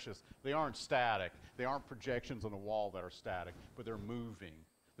hold precious, they aren't static. They aren't projections on the wall that are static, but they're moving.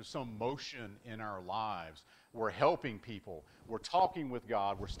 There's some motion in our lives. We're helping people. We're talking with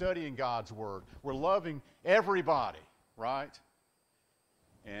God. We're studying God's Word. We're loving everybody, right?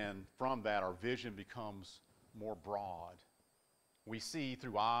 And from that, our vision becomes more broad. We see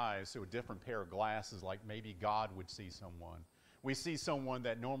through eyes, through a different pair of glasses, like maybe God would see someone. We see someone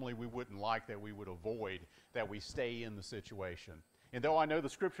that normally we wouldn't like, that we would avoid, that we stay in the situation. And though I know the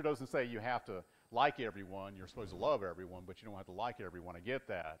Scripture doesn't say you have to like everyone, you're supposed to love everyone, but you don't have to like everyone. I get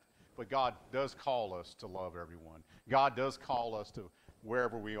that. But God does call us to love everyone. God does call us to,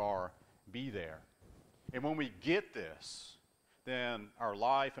 wherever we are, be there. And when we get this, then our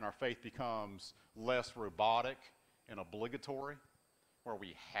life and our faith becomes less robotic and obligatory, where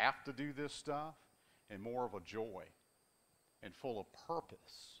we have to do this stuff, and more of a joy and full of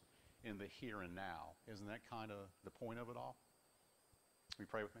purpose in the here and now. Isn't that kind of the point of it all? Will you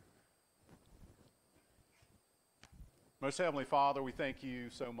pray with me? Most Heavenly Father, we thank you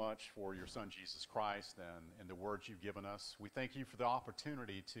so much for your Son, Jesus Christ, and the words you've given us. We thank you for the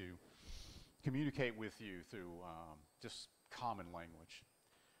opportunity to communicate with you through just common language.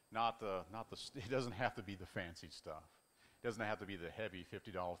 It doesn't have to be the fancy stuff. It doesn't have to be the heavy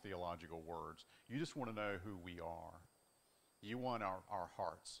 $50 theological words. You just want to know who we are. You want our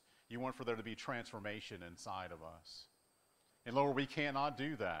hearts. You want for there to be transformation inside of us. And Lord, we cannot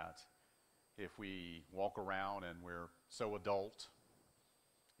do that if we walk around and we're so adult,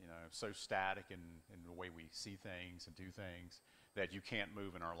 so static in the way we see things and do things that you can't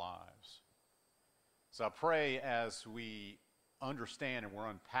move in our lives. So I pray as we understand and we're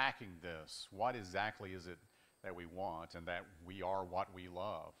unpacking this, what exactly is it that we want and that we are what we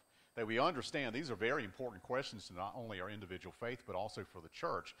love? That we understand these are very important questions to not only our individual faith, but also for the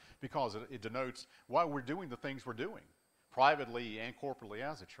church, because it denotes why we're doing the things we're doing, privately and corporately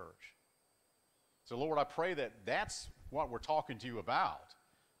as a church. So Lord, I pray that that's what we're talking to you about.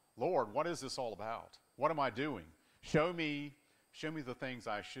 Lord, what is this all about? What am I doing? Show me the things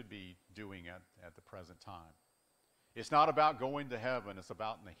I should be doing at the present time. It's not about going to heaven. It's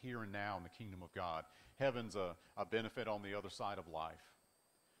about in the here and now in the kingdom of God. Heaven's a benefit on the other side of life.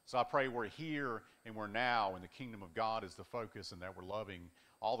 So I pray we're here and we're now, and the kingdom of God is the focus, and that we're loving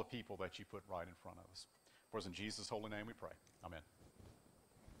all the people that you put right in front of us. For it's in Jesus' holy name we pray. Amen.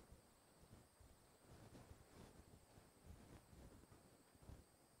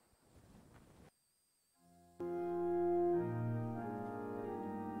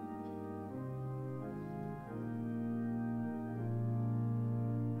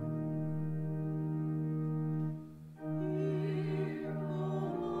 Hear,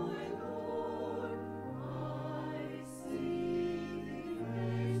 O my Lord, I see thee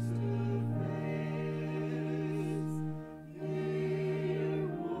face to face.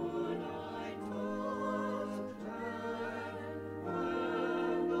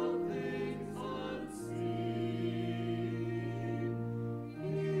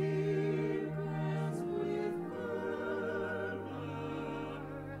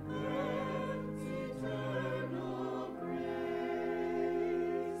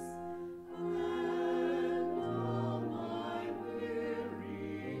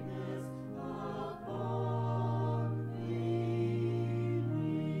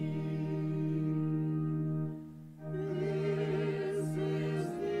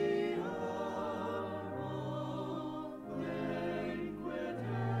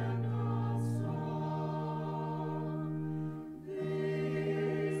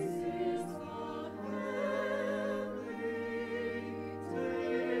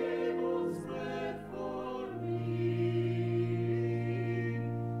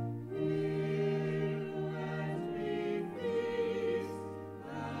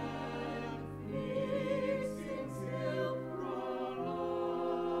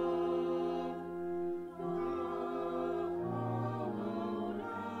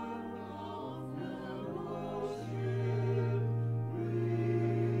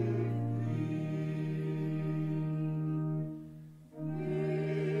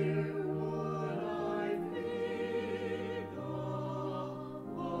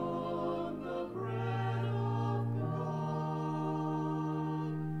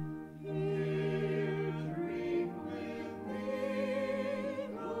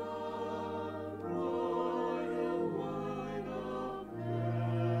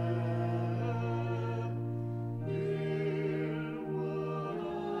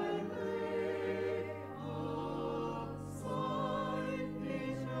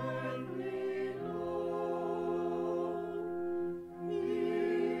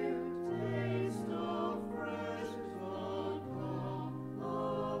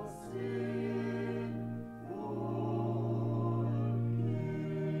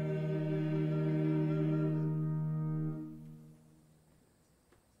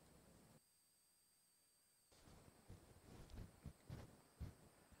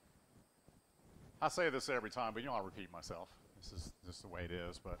 I say this every time, but I repeat myself. This is just the way it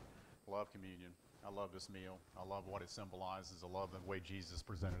is, but I love communion. I love this meal. I love what it symbolizes. I love the way Jesus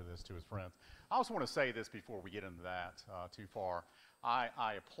presented this to his friends. I also want to say this before we get into that too far. I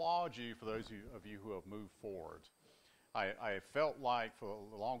applaud you for those of you who have moved forward. I felt like for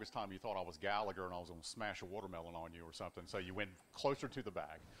the longest time you thought I was Gallagher and I was going to smash a watermelon on you or something, so you went closer to the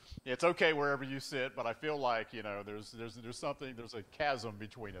back. It's okay wherever you sit, but I feel like, there's a chasm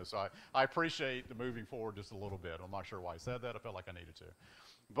between us. So I appreciate the moving forward just a little bit. I'm not sure why I said that. I felt like I needed to.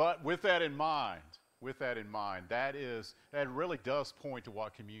 But with that in mind, that really does point to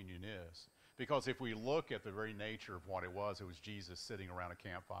what communion is. Because if we look at the very nature of what it was Jesus sitting around a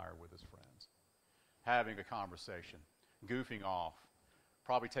campfire with his friends, having a conversation, goofing off,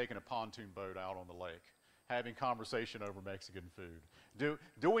 probably taking a pontoon boat out on the lake, having conversation over Mexican food,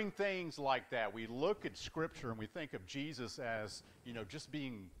 doing things like that. We look at Scripture and we think of Jesus as, just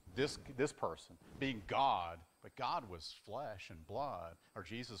being this person, being God, but God was flesh and blood, or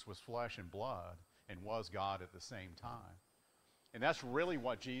Jesus was flesh and blood and was God at the same time. And that's really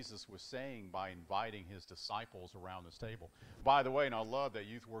what Jesus was saying by inviting his disciples around this table. By the way, and I love that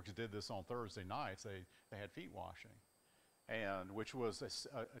YouthWorks did this on Thursday nights, they had feet washing, and which was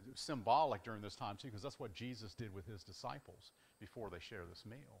symbolic during this time too, because that's what Jesus did with his disciples before they share this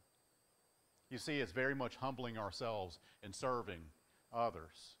meal. You see, it's very much humbling ourselves and serving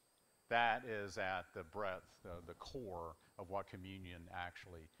others. That is at the breadth, the core of what communion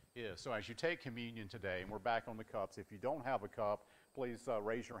actually is. So as you take communion today, and we're back on the cups, if you don't have a cup, please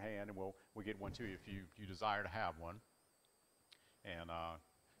raise your hand and we'll get one to you if you desire to have one. And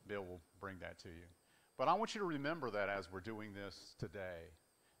Bill will bring that to you. But I want you to remember that as we're doing this today,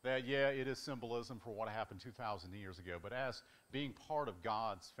 that it is symbolism for what happened 2,000 years ago, but as being part of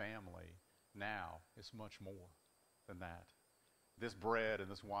God's family now, it's much more than that. This bread and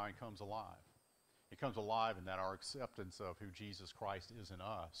this wine comes alive. It comes alive in that our acceptance of who Jesus Christ is in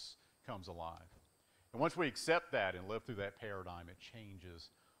us comes alive. And once we accept that and live through that paradigm, it changes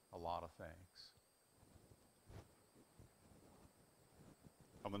a lot of things.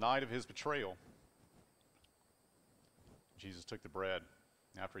 On the night of his betrayal, Jesus took the bread.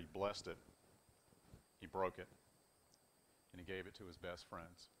 After he blessed it, he broke it, and he gave it to his best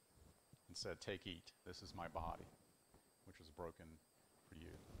friends and said, "Take, eat. This is my body, which was broken for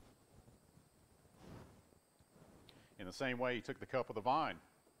you." In the same way, he took the cup of the wine.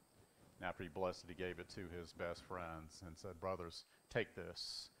 And after he blessed it, he gave it to his best friends and said, "Brothers, take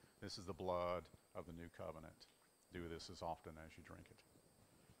this. This is the blood of the new covenant. Do this as often as you drink it."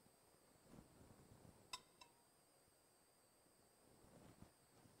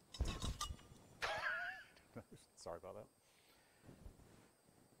 Sorry about that.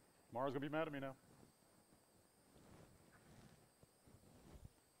 Mara's going to be mad at me now.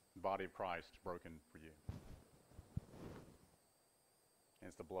 The body of Christ broken for you. And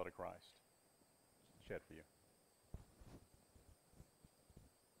it's the blood of Christ shed for you.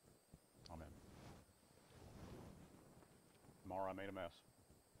 Amen. Mara, I made a mess.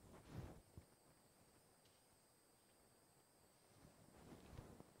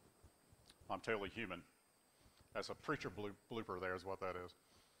 I'm totally human. That's a preacher blooper there is what that is.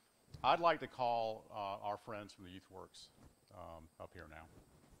 I'd like to call our friends from the YouthWorks up here now.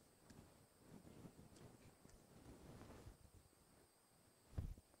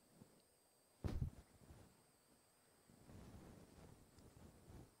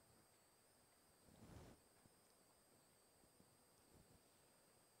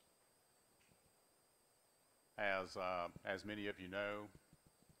 As many of you know,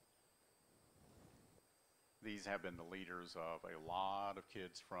 these have been the leaders of a lot of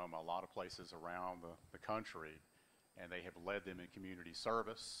kids from a lot of places around the country, and they have led them in community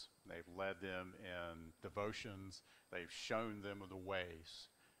service. They've led them in devotions. They've shown them the ways.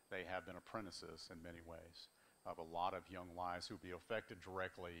 They have been apprentices in many ways of a lot of young lives who will be affected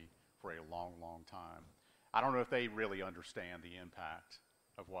directly for a long, long time. I don't know if they really understand the impact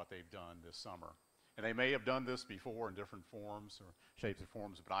of what they've done this summer. And they may have done this before in different forms or shapes and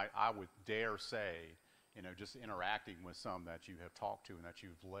forms, but I would dare say, just interacting with some that you have talked to and that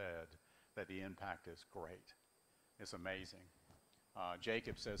you've led, that the impact is great. It's amazing.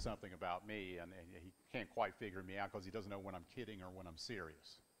 Jacob says something about me, and he can't quite figure me out because he doesn't know when I'm kidding or when I'm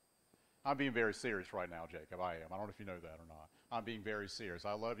serious. I'm being very serious right now, Jacob. I am. I don't know if you know that or not. I'm being very serious.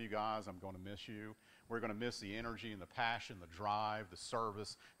 I love you guys. I'm going to miss you. We're going to miss the energy and the passion, the drive, the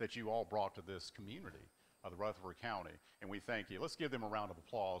service that you all brought to this community of the Rutherford County, and we thank you. Let's give them a round of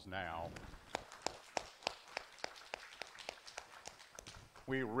applause now.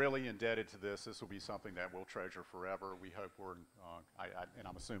 we're really indebted to this. This will be something that we'll treasure forever. We hope and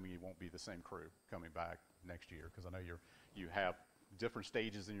I'm assuming you won't be the same crew coming back next year, because I know you have different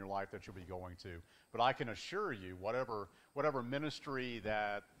stages in your life that you'll be going to. But I can assure you, whatever ministry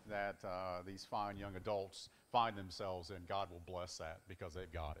that these fine young adults find themselves in, God will bless that because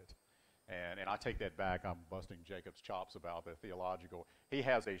they've got it. And I take that back. I'm busting Jacob's chops about the theological. He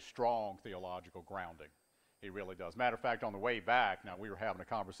has a strong theological grounding. He really does. Matter of fact, on the way back, now we were having a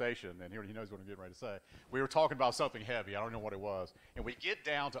conversation, and here he knows what I'm getting ready to say. We were talking about something heavy. I don't know what it was. And we get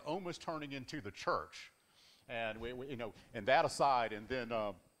down to almost turning into the church. And and that aside, and then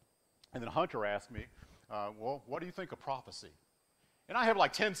Hunter asked me, well, what do you think of prophecy? And I have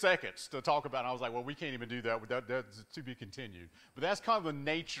like 10 seconds to talk about it. I was like, well, we can't even do that. That's to be continued. But that's kind of the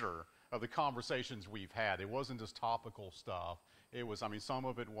nature of the conversations we've had. It wasn't just topical stuff. It was, some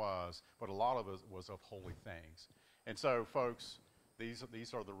of it was, but a lot of it was of holy things. And so, folks, these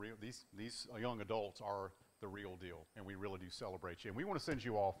young adults are the real deal, and we really do celebrate you. And we want to send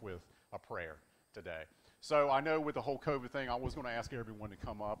you off with a prayer today. So I know with the whole COVID thing, I was going to ask everyone to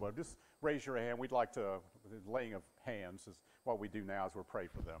come up, but just raise your hand. We'd like to, the laying of hands is what we do now, is we'll pray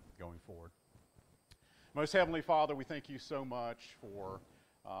for them going forward. Most Heavenly Father, we thank you so much for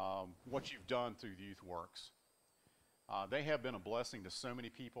what you've done through Youth Works. They have been a blessing to so many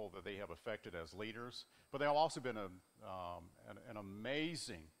people that they have affected as leaders, but they have also been an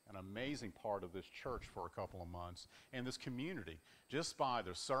amazing part of this church for a couple of months, and this community, just by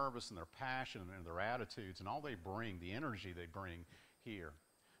their service and their passion and their attitudes and all they bring, the energy they bring here.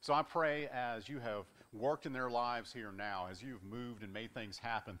 So I pray, as you have worked in their lives here now, as you've moved and made things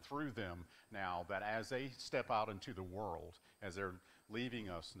happen through them now, that as they step out into the world, as they're leaving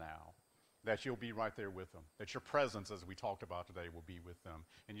us now, that you'll be right there with them, that your presence, as we talked about today, will be with them,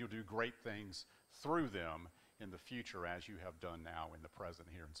 and you'll do great things through them in the future, as you have done now in the present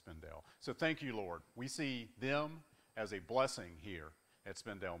here in Spindale. So thank you, Lord. We see them as a blessing here at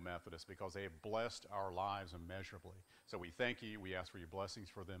Spindale Methodist, because they have blessed our lives immeasurably. So we thank you. We ask for your blessings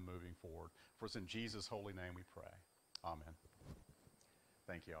for them moving forward. For it's in Jesus' holy name we pray. Amen.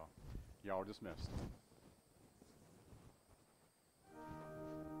 Thank y'all. Y'all are dismissed.